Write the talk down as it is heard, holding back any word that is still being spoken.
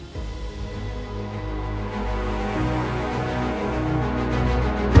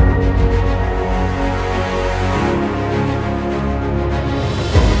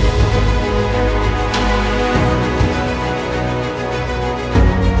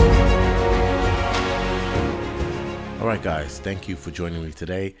right, guys, thank you for joining me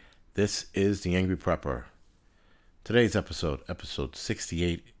today. This is The Angry Prepper. Today's episode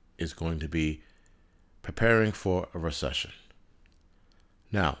 68, is going to be preparing for a recession.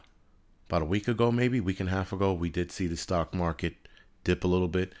 Now, about a week ago, week and a half ago, we did see the stock market dip a little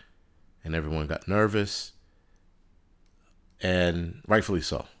bit, and everyone got nervous, and rightfully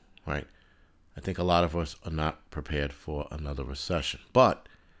so, right? I think a lot of us are not prepared for another recession. But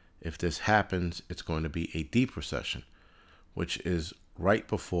if this happens, it's going to be a deep recession, which is right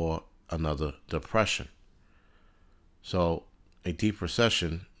before another depression. So a deep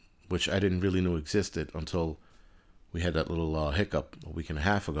recession, which I didn't really know existed until we had that little hiccup a week and a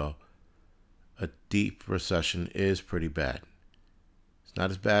half ago. A deep recession is pretty bad. It's not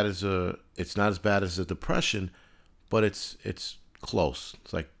as bad as a depression, but it's close.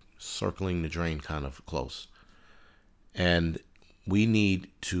 It's like circling the drain, kind of close. And we need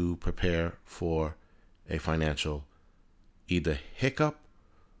to prepare for a financial either hiccup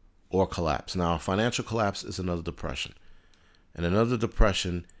or collapse. Now, a financial collapse is another depression. And another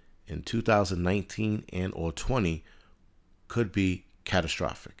depression in 2019 and or 20 could be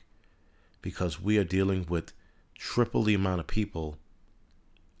catastrophic because we are dealing with triple the amount of people,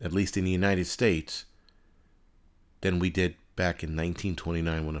 at least in the United States, than we did back in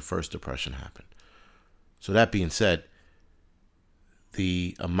 1929 when the first depression happened. So that being said,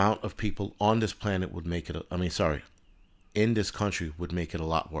 the amount of people on this planet would make it, in this country would make it a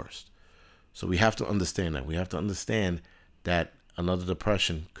lot worse. So we have to understand that. We have to understand that another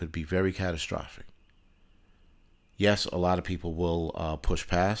depression could be very catastrophic. Yes, a lot of people will push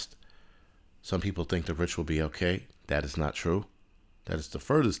past. Some people think the rich will be okay. That is not true. That is the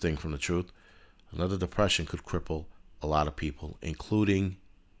furthest thing from the truth. Another depression could cripple a lot of people, including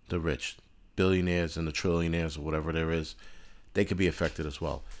the rich, billionaires and the trillionaires or whatever there is. They could be affected as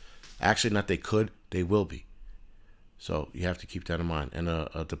well. Actually, not they could, they will be. So you have to keep that in mind. And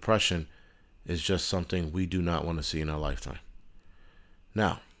a depression is just something we do not want to see in our lifetime.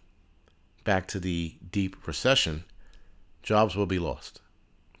 Now, back to the deep recession, jobs will be lost.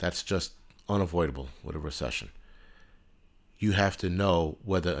 That's just unavoidable with a recession. You have to know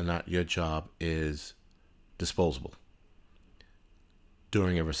whether or not your job is disposable.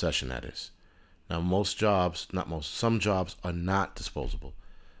 During a recession, that is. Now, some jobs are not disposable.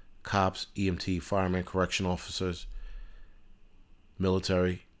 Cops, EMT, firemen, correction officers,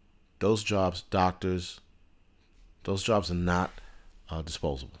 military, those jobs, doctors, those jobs are not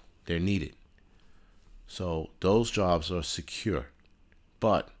disposable. They're needed. So those jobs are secure.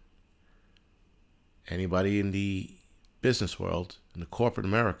 But anybody in the business world, in the corporate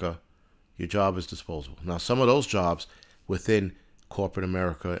America, your job is disposable. Now, some of those jobs within corporate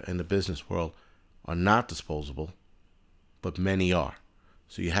America and the business world are not disposable, but many are.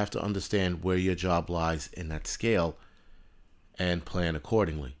 So you have to understand where your job lies in that scale and plan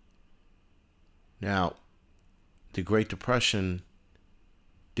accordingly. Now, the Great Depression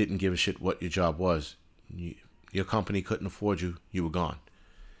didn't give a shit what your job was. Your company couldn't afford you, you were gone.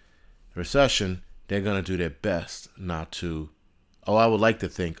 The recession, they're going to do their best not to. I would like to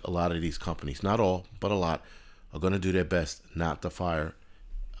think a lot of these companies, not all, but a lot, are going to do their best not to fire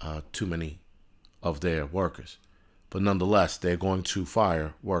too many of their workers. But nonetheless, they're going to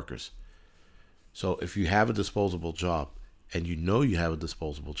fire workers. So if you have a disposable job, and you know you have a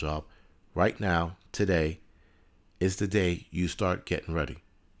disposable job, right now, today, is the day you start getting ready.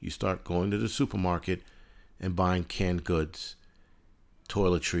 You start going to the supermarket and buying canned goods,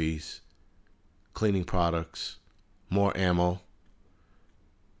 toiletries, cleaning products, more ammo,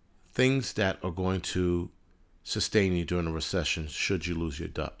 things that are going to sustain you during a recession should you lose your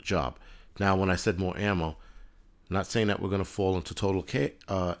job. Now, when I said more ammo, I'm not saying that we're going to fall into total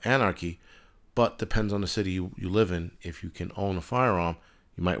anarchy, but depends on the city you live in. If you can own a firearm,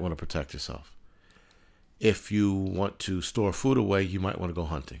 you might want to protect yourself. If you want to store food away, you might want to go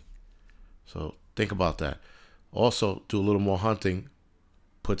hunting. So think about that. Also, do a little more hunting,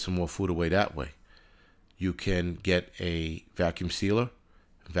 put some more food away that way. You can get a vacuum seal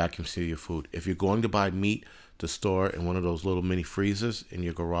your food. If you're going to buy meat to store in one of those little mini freezers in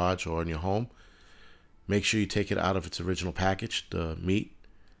your garage or in your home, make sure you take it out of its original package, the meat,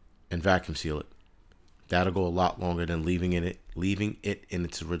 and vacuum seal it. That'll go a lot longer than leaving it in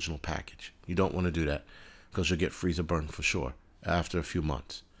its original package. You don't want to do that because you'll get freezer burn for sure after a few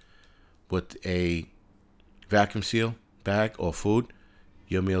months. With a vacuum seal bag or food,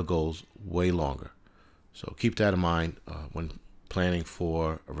 your meal goes way longer. So keep that in mind when planning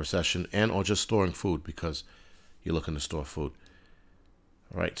for a recession and or just storing food because you're looking to store food.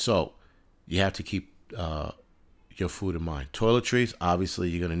 All right, so you have to keep your food in mind. Toiletries, obviously,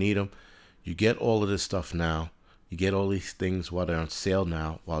 you're going to need them. You get all of this stuff now. You get all these things while they're on sale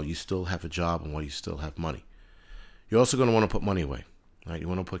now, while you still have a job and while you still have money. You're also going to want to put money away, right? You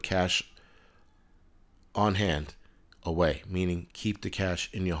want to put cash on hand away, meaning keep the cash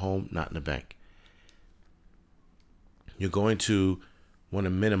in your home, not in the bank. You're going to want to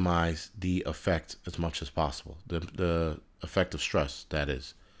minimize the effect as much as possible, the effect of stress, that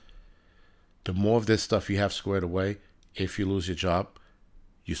is. The more of this stuff you have squared away, if you lose your job,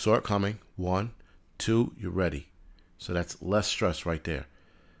 you saw it coming, 1. 2, you're ready. So that's less stress right there.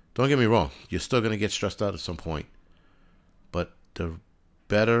 Don't get me wrong, you're still going to get stressed out at some point. But the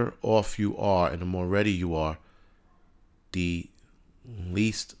better off you are and the more ready you are, the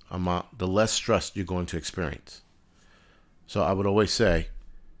less stress you're going to experience. So I would always say,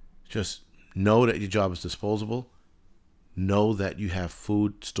 just know that your job is disposable. Know that you have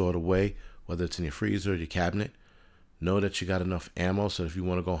food stored away, whether it's in your freezer or your cabinet. Know that you got enough ammo, so if you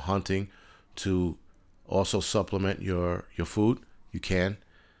want to go hunting to also supplement your food, you can.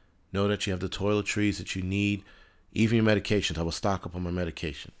 Know that you have the toiletries that you need, even your medications. I will stock up on my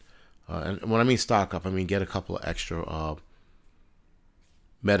medication. And when I mean stock up, I mean get a couple of extra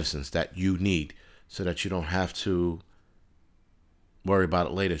medicines that you need so that you don't have to worry about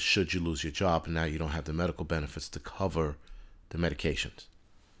it later should you lose your job and now you don't have the medical benefits to cover the medications.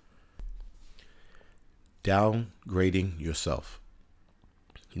 Downgrading yourself.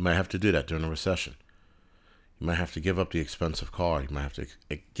 You might have to do that during a recession. You might have to give up the expensive car. You might have to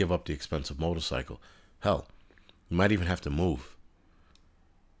give up the expensive motorcycle. Hell, you might even have to move.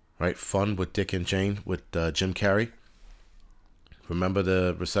 Right? Fun with Dick and Jane with Jim Carrey. Remember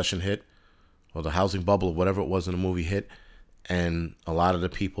the recession hit, or the housing bubble, or whatever it was in the movie hit, and a lot of the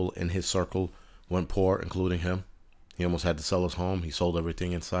people in his circle went poor, including him. He almost had to sell his home. He sold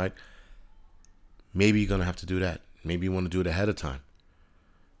everything inside. Maybe you're going to have to do that. Maybe you want to do it ahead of time.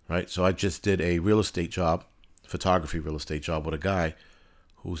 Right? So I just did a real estate job, photography real estate job, with a guy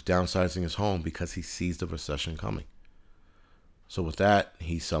who's downsizing his home because he sees the recession coming. So with that,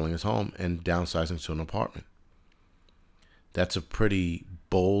 he's selling his home and downsizing to an apartment. That's a pretty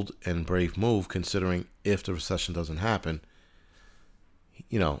bold and brave move, considering if the recession doesn't happen,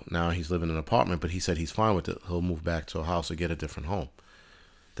 now he's living in an apartment, but he said he's fine with it. He'll move back to a house or get a different home.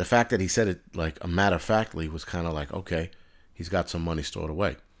 The fact that he said it like a matter-of-factly was kind of like, okay, he's got some money stored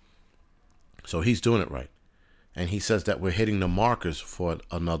away. So he's doing it right. And he says that we're hitting the markers for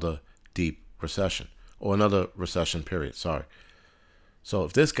another deep recession, or another recession period, sorry. So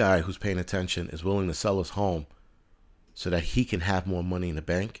if this guy who's paying attention is willing to sell his home so that he can have more money in the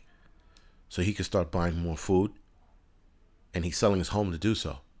bank, so he can start buying more food, and he's selling his home to do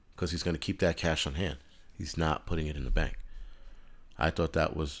so because he's going to keep that cash on hand. He's not putting it in the bank. I thought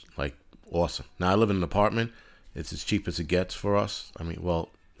that was like awesome. Now I live in an apartment. It's as cheap as it gets for us. I mean, well,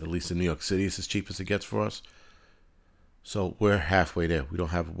 at least in New York City, it's as cheap as it gets for us. So we're halfway there. We don't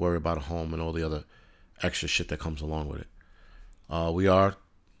have to worry about a home and all the other extra shit that comes along with it. We are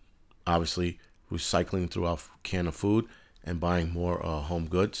obviously recycling through our can of food and buying more home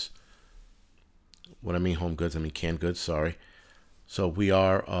goods. When I mean home goods, I mean canned goods, sorry. So we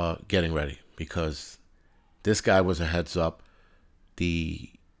are getting ready because this guy was a heads up. The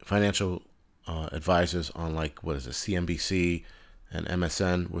financial advisors on CNBC and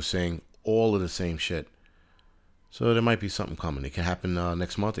MSN were saying all of the same shit. So there might be something coming. It can happen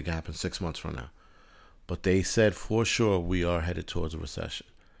next month. It can happen 6 months from now. But they said for sure we are headed towards a recession.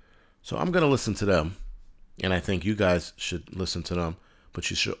 So I'm going to listen to them. And I think you guys should listen to them. But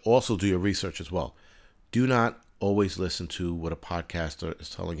you should also do your research as well. Do not always listen to what a podcaster is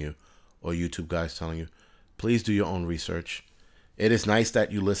telling you or YouTube guys telling you. Please do your own research. It is nice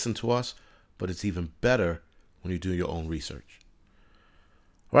that you listen to us, but it's even better when you do your own research.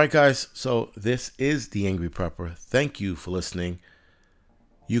 All right, guys. So this is The Angry Prepper. Thank you for listening.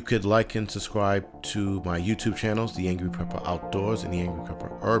 You could like and subscribe to my YouTube channels, The Angry Prepper Outdoors and The Angry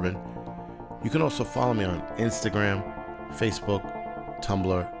Prepper Urban. You can also follow me on Instagram, Facebook,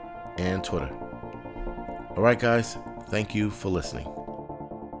 Tumblr, and Twitter. All right, guys. Thank you for listening.